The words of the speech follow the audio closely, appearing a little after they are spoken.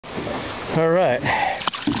All right.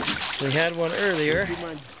 We had one earlier. Do you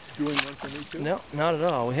mind doing one for me too? No, not at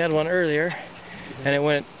all. We had one earlier, and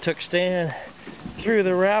it took Stan through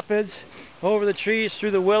the rapids, over the trees,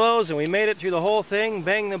 through the willows, and we made it through the whole thing,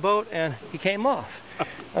 banged the boat, and he came off,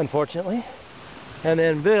 unfortunately. And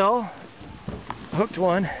then Bill hooked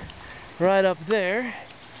one right up there.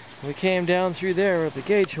 We came down through there at the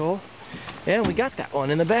gauge hole, and we got that one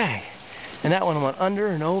in the bag. And that one went under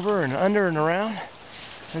and over and under and around.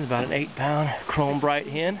 It's about an 8-pound chrome bright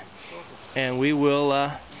hen, and we will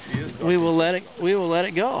let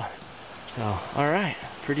it go. So, all right,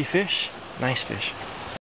 pretty fish, nice fish.